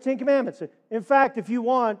family, 10 Commandments. In fact, if you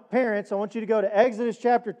want, parents, I want you to go to Exodus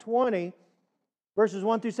chapter 20, verses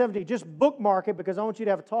 1 through 17. Just bookmark it because I want you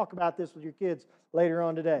to have a talk about this with your kids later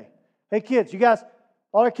on today. Hey kids, you guys,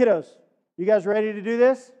 all our kiddos, you guys ready to do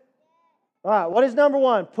this? All right, what is number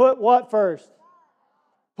one? Put what first?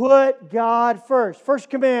 Put God first. First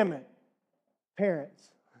commandment. Parents,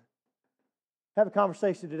 have a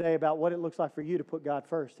conversation today about what it looks like for you to put God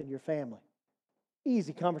first in your family.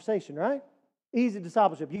 Easy conversation, right? Easy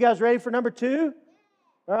discipleship. You guys ready for number two?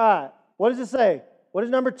 All right, what does it say? What is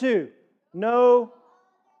number two? No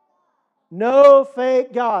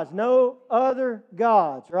fake gods, no other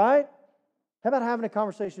gods, right? How about having a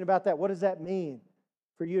conversation about that? What does that mean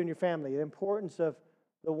for you and your family? The importance of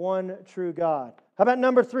the one true God. How about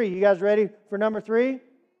number three? You guys ready for number three?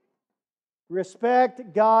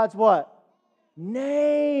 Respect God's what?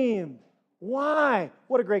 Name. Why?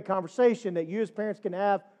 What a great conversation that you as parents can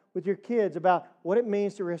have with your kids about what it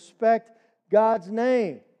means to respect God's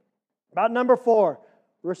name. About number four.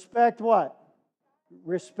 Respect what?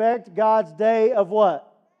 Respect God's day of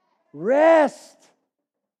what? Rest.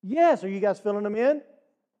 Yes. Are you guys filling them in?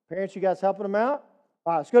 Parents, you guys helping them out?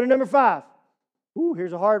 All right, let's go to number five. Ooh,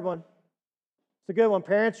 here's a hard one. It's a good one.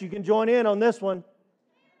 Parents, you can join in on this one.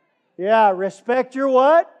 Yeah, respect your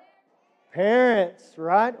what? Parents,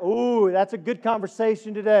 right? Ooh, that's a good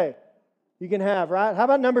conversation today. You can have, right? How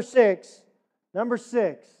about number 6? Number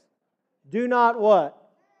 6. Do not what?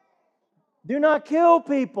 Do not kill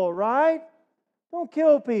people, right? Don't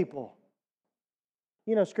kill people.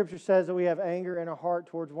 You know, Scripture says that we have anger in our heart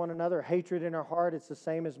towards one another, hatred in our heart. It's the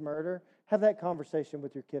same as murder. Have that conversation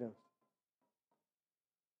with your kiddos.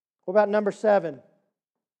 What about number 7?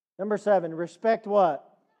 Number 7, respect what?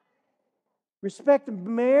 Respect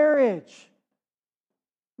marriage.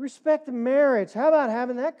 Respect marriage. How about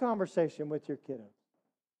having that conversation with your kiddos?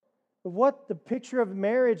 Of what the picture of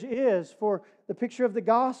marriage is for the picture of the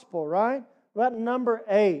gospel, right? What about number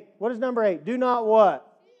 8? What is number 8? Do not what?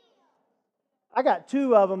 I got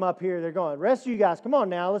 2 of them up here. They're going. Rest of you guys, come on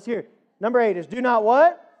now. Let's hear it. Number 8 is do not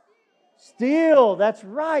what? Steal. That's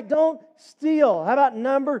right. Don't steal. How about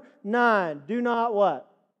number 9? Do not what?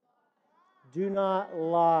 Do not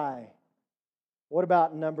lie. What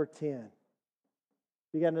about number 10?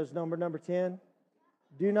 You got those number 10?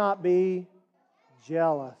 Do not be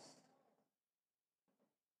jealous.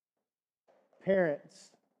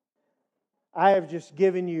 Parents, I have just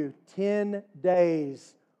given you 10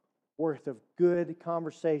 days worth of good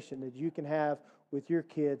conversation that you can have with your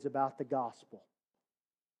kids about the gospel.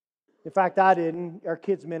 In fact, I didn't. Our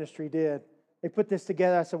kids' ministry did. They put this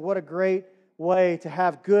together. I said, what a great way to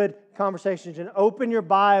have good conversations. And open your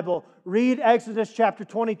Bible, read Exodus chapter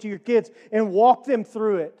 20 to your kids, and walk them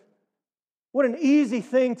through it. What an easy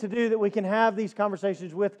thing to do that we can have these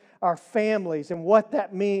conversations with our families and what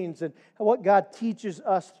that means and what God teaches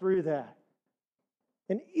us through that.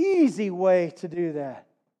 An easy way to do that.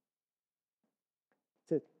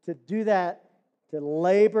 To do that, to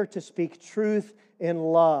labor, to speak truth in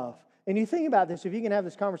love. And you think about this, if you can have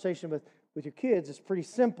this conversation with your kids, it's pretty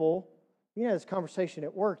simple. You can have this conversation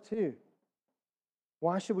at work too.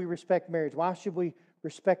 Why should we respect marriage? Why should we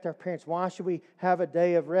respect our parents? Why should we have a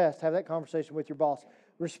day of rest? Have that conversation with your boss.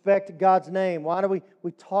 Respect God's name. Why do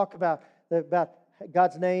we talk about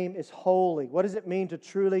God's name is holy? What does it mean to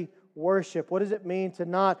truly worship? What does it mean to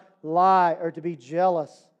not lie or to be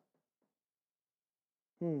jealous?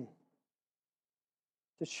 To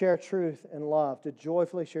share truth and love, to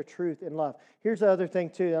joyfully share truth and love. Here's the other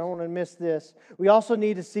thing too, I don't want to miss this. We also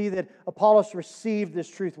need to see that Apollos received this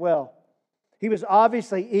truth well. He was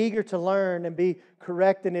obviously eager to learn and be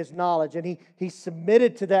correct in his knowledge, and he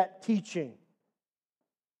submitted to that teaching.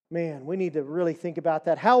 Man, we need to really think about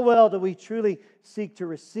that. How well do we truly seek to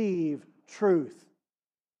receive truth?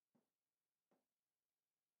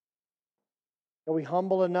 Are we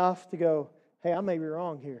humble enough to go, hey, I may be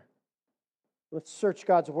wrong here. Let's search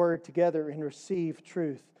God's Word together and receive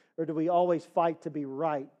truth. Or do we always fight to be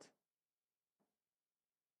right?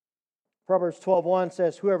 Proverbs 12:1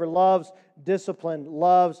 says, whoever loves discipline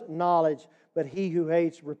loves knowledge, but he who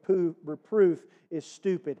hates reproof is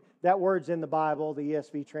stupid. That word's in the Bible, the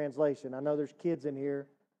ESV translation. I know there's kids in here,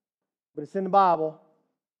 but it's in the Bible.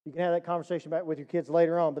 You can have that conversation back with your kids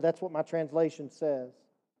later on, but that's what my translation says.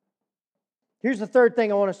 Here's the third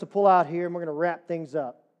thing I want us to pull out here, and we're going to wrap things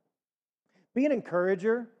up. Be an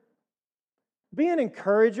encourager. Be an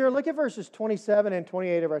encourager. Look at verses 27 and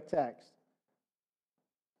 28 of our text.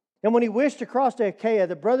 And when he wished to cross to Achaia,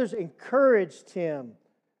 the brothers encouraged him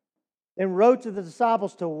and wrote to the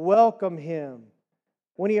disciples to welcome him.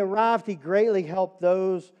 When he arrived, he greatly helped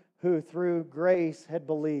those who through grace had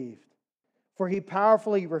believed. For he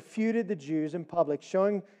powerfully refuted the Jews in public,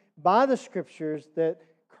 showing by the Scriptures that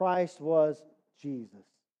Christ was Jesus.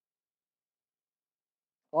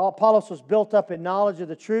 Apollos was built up in knowledge of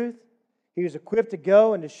the truth. He was equipped to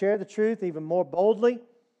go and to share the truth even more boldly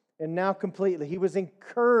and now completely. He was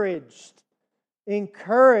encouraged.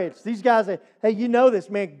 Encouraged. These guys say, hey, you know this,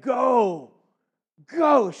 man. Go.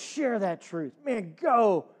 Go share that truth. Man,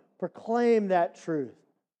 go proclaim that truth.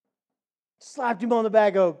 Slapped him on the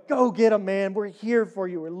back. Go get him, man. We're here for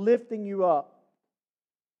you. We're lifting you up.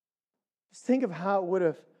 Just think of how it would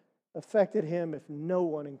have affected him if no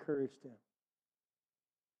one encouraged him.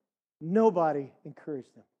 Nobody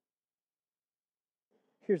encouraged him.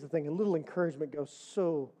 Here's the thing, a little encouragement goes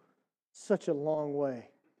such a long way.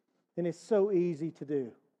 And it's so easy to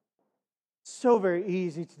do. So very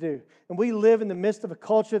easy to do. And we live in the midst of a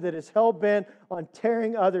culture that is hell-bent on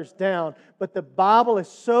tearing others down. But the Bible is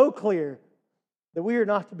so clear that we are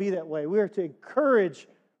not to be that way. We are to encourage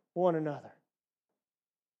one another.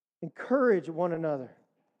 Encourage one another.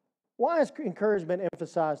 Why is encouragement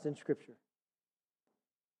emphasized in Scripture?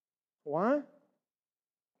 Why?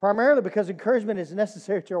 Primarily because encouragement is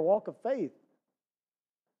necessary to our walk of faith.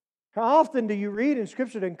 How often do you read in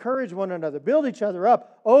Scripture to encourage one another, build each other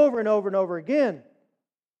up over and over and over again?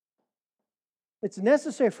 It's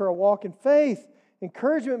necessary for a walk in faith.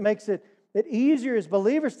 Encouragement makes it easier as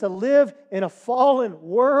believers to live in a fallen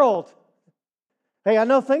world. Hey, I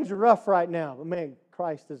know things are rough right now, but man,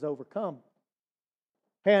 Christ has overcome.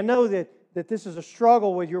 Hey, I know that this is a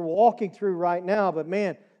struggle that you're walking through right now, but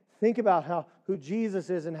man, think about who Jesus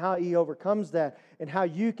is and how He overcomes that and how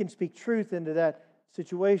you can speak truth into that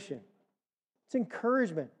situation. It's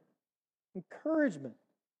encouragement. Encouragement.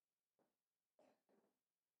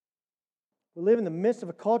 We live in the midst of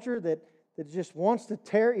a culture that just wants to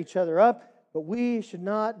tear each other up, but we should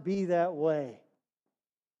not be that way.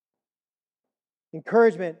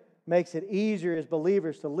 Encouragement makes it easier as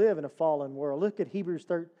believers to live in a fallen world. Look at Hebrews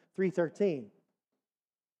 3:13.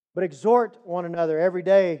 But exhort one another every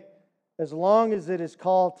day, as long as it is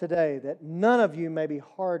called today, that none of you may be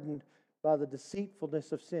hardened by the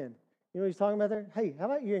deceitfulness of sin. You know what he's talking about there? Hey, how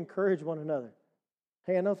about you encourage one another?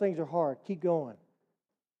 Hey, I know things are hard. Keep going.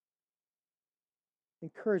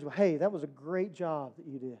 Encouragement. Hey, that was a great job that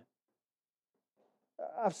you did.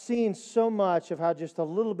 I've seen so much of how just a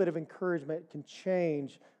little bit of encouragement can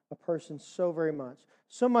change a person so very much.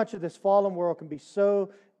 So much of this fallen world can be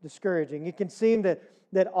so discouraging. It can seem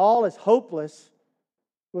that all is hopeless.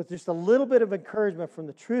 With just a little bit of encouragement from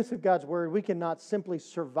the truth of God's Word, we can not simply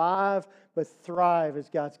survive, but thrive as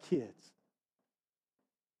God's kids.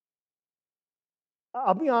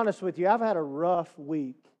 I'll be honest with you, I've had a rough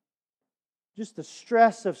week. Just the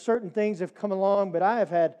stress of certain things have come along, but I have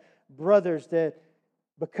had brothers that,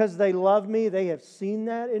 because they love me, they have seen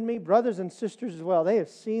that in me. Brothers and sisters as well, they have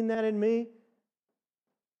seen that in me.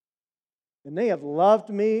 And they have loved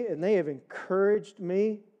me, and they have encouraged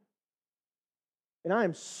me. And I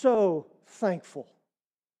am so thankful.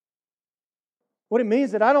 What it means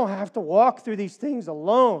is that I don't have to walk through these things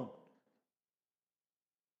alone.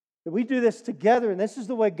 That we do this together, and this is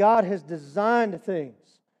the way God has designed things.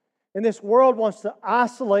 And this world wants to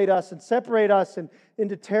isolate us and separate us and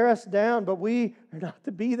to tear us down, but we are not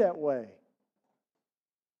to be that way.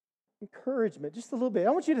 Encouragement, just a little bit.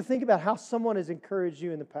 I want you to think about how someone has encouraged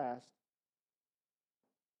you in the past.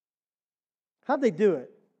 How'd they do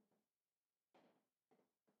it?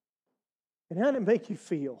 And how did it make you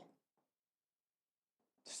feel?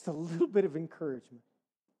 Just a little bit of encouragement.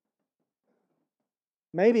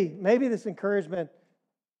 Maybe this encouragement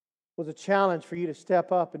was a challenge for you to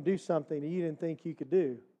step up and do something that you didn't think you could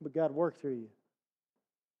do, but God worked through you.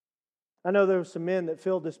 I know there were some men that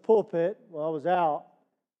filled this pulpit while I was out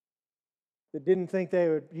that didn't think they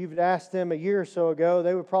would, you'd asked them a year or so ago,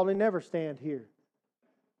 they would probably never stand here.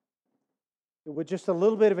 With just a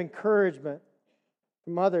little bit of encouragement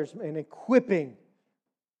from others and equipping,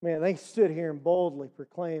 man, they stood here and boldly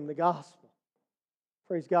proclaimed the gospel.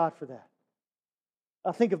 Praise God for that.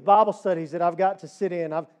 I think of Bible studies that I've got to sit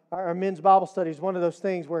in. Our men's Bible study is one of those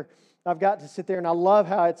things where I've got to sit there, and I love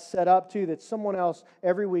how it's set up too, that someone else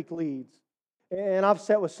every week leads. And I've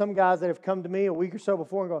sat with some guys that have come to me a week or so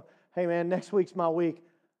before and go, hey man, next week's my week.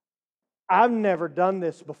 I've never done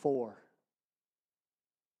this before.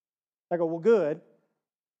 I go, well, good.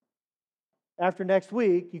 After next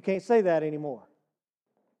week, you can't say that anymore.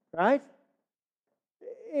 Right?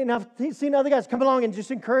 And I've seen other guys come along and just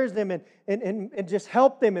encourage them and just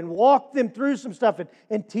help them and walk them through some stuff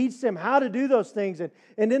and teach them how to do those things. And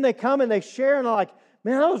then they come and they share and they're like,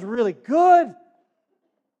 man, that was really good.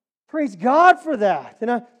 Praise God for that.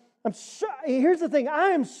 And here's the thing. I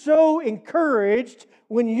am so encouraged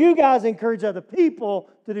when you guys encourage other people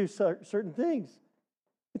to do certain things.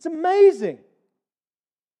 It's amazing.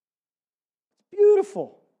 It's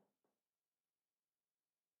beautiful.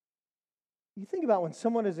 You think about when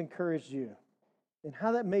someone has encouraged you and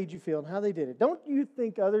how that made you feel and how they did it. Don't you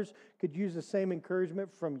think others could use the same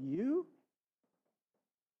encouragement from you?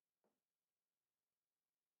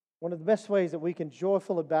 One of the best ways that we can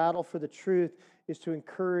joyfully battle for the truth is to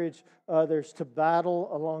encourage others to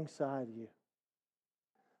battle alongside you.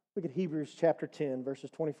 Look at Hebrews chapter 10,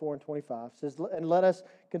 verses 24 and 25. It says, and let us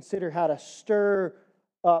consider how to stir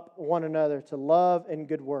up one another to love and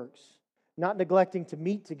good works, not neglecting to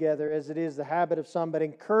meet together as it is the habit of some, but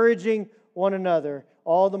encouraging one another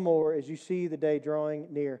all the more as you see the day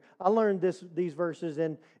drawing near. I learned these verses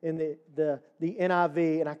in the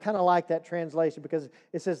NIV, and I kind of like that translation because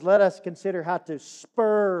it says, let us consider how to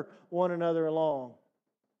spur one another along.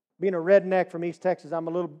 Being a redneck from East Texas, I'm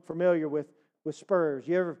a little familiar with spurs.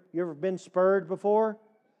 You ever been spurred before?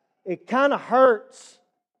 It kind of hurts,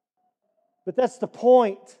 but that's the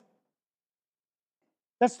point.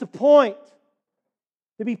 That's the point.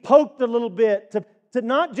 To be poked a little bit, to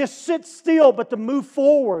not just sit still, but to move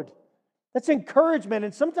forward. That's encouragement.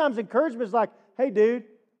 And sometimes encouragement is like, hey, dude,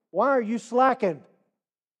 why are you slacking?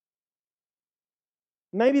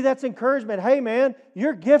 Maybe that's encouragement. Hey, man,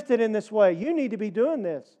 you're gifted in this way. You need to be doing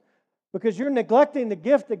this because you're neglecting the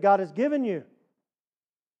gift that God has given you.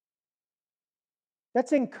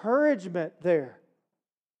 That's encouragement there.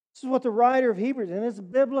 This is what the writer of Hebrews, and it's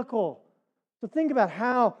biblical. So think about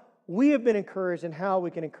how we have been encouraged and how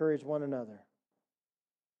we can encourage one another.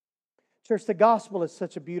 Church, the gospel is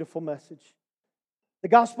such a beautiful message. The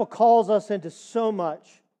gospel calls us into so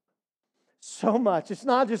much. So much. It's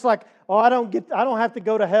not just like, oh, I don't have to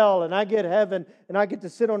go to hell and I get heaven and I get to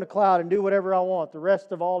sit on the cloud and do whatever I want the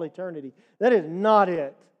rest of all eternity. That is not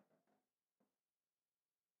it.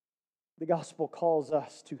 The gospel calls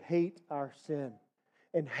us to hate our sin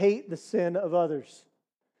and hate the sin of others.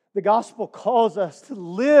 The gospel calls us to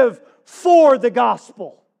live for the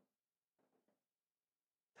gospel.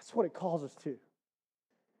 That's what it calls us to.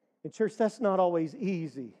 In church, that's not always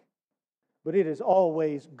easy, but it is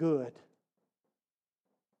always good.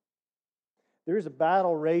 There is a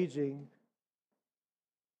battle raging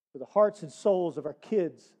for the hearts and souls of our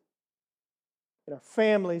kids, in our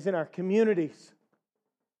families, in our communities.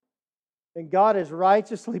 And God has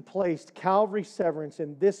righteously placed Calvary Severance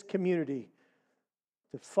in this community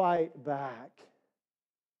to fight back,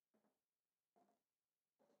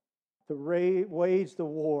 to wage the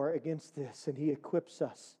war against this. And He equips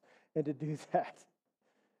us and to do that.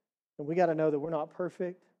 And we got to know that we're not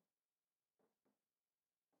perfect.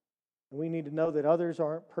 And we need to know that others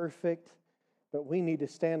aren't perfect, but we need to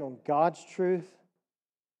stand on God's truth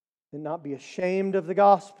and not be ashamed of the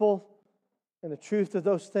gospel and the truth of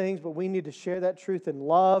those things, but we need to share that truth in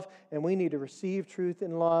love, and we need to receive truth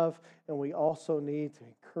in love, and we also need to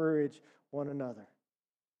encourage one another.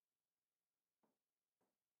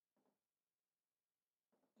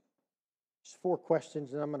 Just 4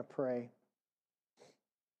 questions, and I'm going to pray.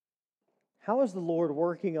 How is the Lord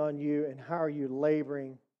working on you, and how are you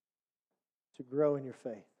laboring to grow in your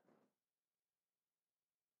faith?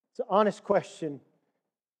 It's an honest question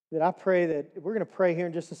that I pray that we're going to pray here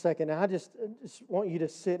in just a second. And I just want you to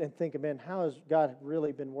sit and think, man, how has God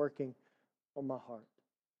really been working on my heart?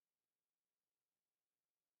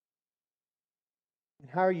 And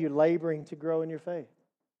how are you laboring to grow in your faith?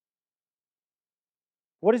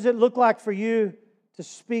 What does it look like for you to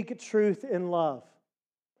speak truth in love?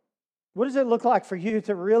 What does it look like for you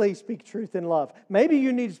to really speak truth in love? Maybe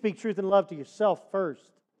you need to speak truth in love to yourself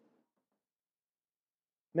first.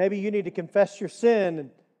 Maybe you need to confess your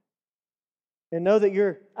sin and know that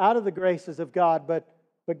you're out of the graces of God, but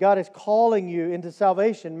God is calling you into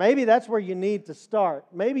salvation. Maybe that's where you need to start.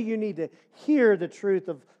 Maybe you need to hear the truth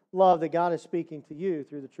of love that God is speaking to you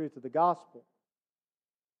through the truth of the gospel.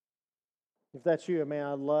 If that's you, man,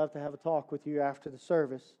 I'd love to have a talk with you after the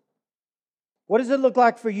service. What does it look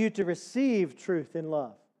like for you to receive truth in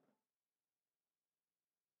love?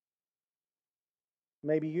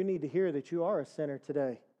 Maybe you need to hear that you are a sinner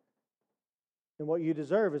today, and what you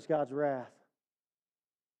deserve is God's wrath.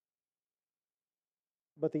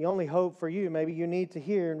 But the only hope for you, maybe you need to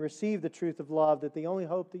hear and receive the truth of love, that the only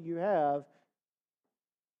hope that you have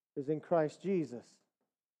is in Christ Jesus.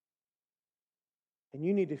 And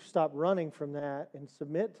you need to stop running from that and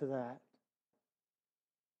submit to that.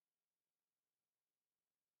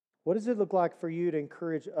 What does it look like for you to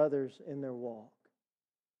encourage others in their walk?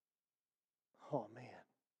 Oh, man.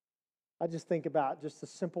 I just think about just the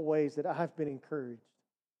simple ways that I've been encouraged.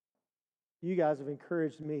 You guys have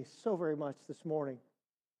encouraged me so very much this morning.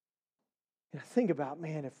 And I think about,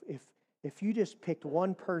 man, if you just picked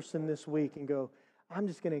one person this week and go, I'm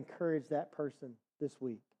just going to encourage that person this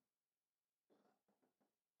week.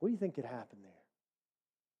 What do you think could happen there?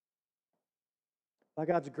 By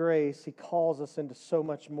God's grace, He calls us into so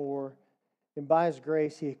much more. And by His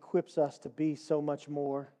grace, He equips us to be so much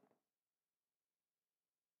more.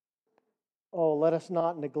 Oh, let us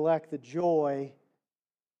not neglect the joy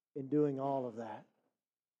in doing all of that.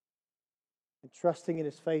 And trusting in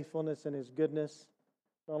His faithfulness and His goodness,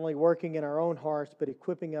 not only working in our own hearts, but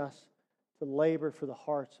equipping us to labor for the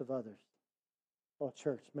hearts of others. Oh,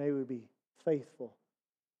 church, may we be faithful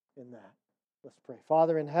in that. Let's pray.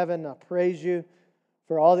 Father in heaven, I praise You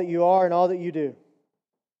for all that You are and all that You do.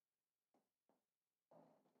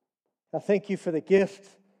 I thank You for the gift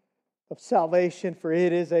of salvation, for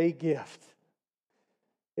it is a gift.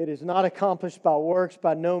 It is not accomplished by works,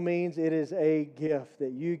 by no means. It is a gift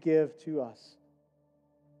that You give to us.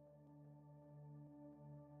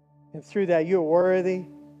 And through that, You are worthy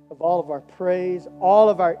of all of our praise, all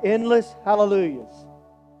of our endless hallelujahs.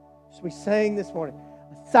 As we sang this morning,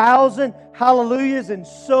 1,000 hallelujahs and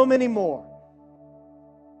so many more.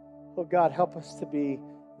 Oh God, help us to be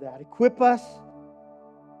that. Equip us,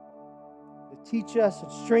 to teach us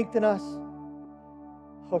and strengthen us.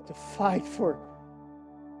 Oh, to fight for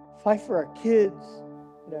our kids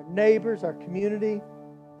and our neighbors, our community,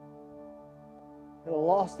 in a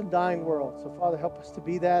lost and dying world. So, Father, help us to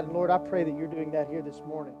be that. And Lord, I pray that you're doing that here this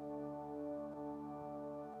morning.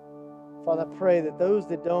 Father, I pray that those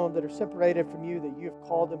that are separated from you, that you have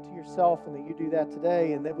called them to yourself, and that you do that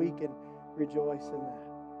today, and that we can rejoice in that.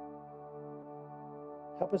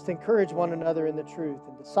 Help us to encourage one another in the truth,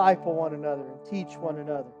 and disciple one another, and teach one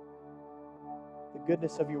another the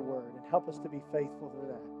goodness of your word, and help us to be faithful to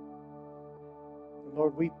that. And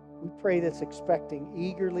Lord, we pray this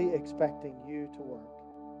eagerly expecting you to work.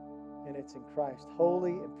 And it's in Christ's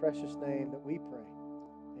holy and precious name that we pray.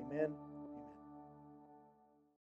 Amen.